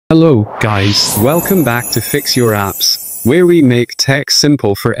Hello, guys. Welcome back to Fix Your Apps, where we make tech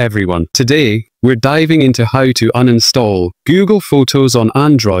simple for everyone. Today, we're diving into how to uninstall Google Photos on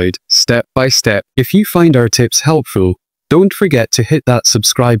Android, step by step. If you find our tips helpful, don't forget to hit that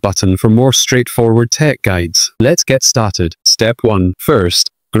subscribe button for more straightforward tech guides. Let's get started. Step 1. First,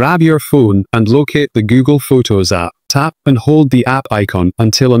 grab your phone and locate the Google Photos app. Tap and hold the app icon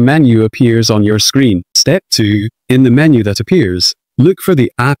until a menu appears on your screen. Step 2. In the menu that appears, look for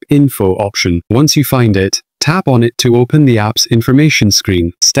the App Info option. Once you find it, tap on it to open the app's information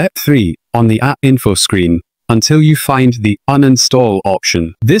screen. Step 3. On the App Info screen, until you find the Uninstall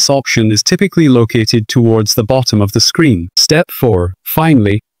option. This option is typically located towards the bottom of the screen. Step 4.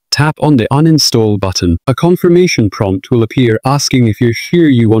 Finally, tap on the Uninstall button. A confirmation prompt will appear asking if you're sure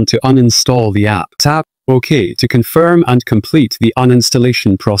you want to uninstall the app. Tap OK to confirm and complete the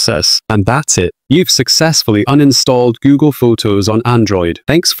uninstallation process. And that's it. You've successfully uninstalled Google Photos on Android.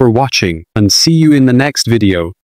 Thanks for watching, and see you in the next video.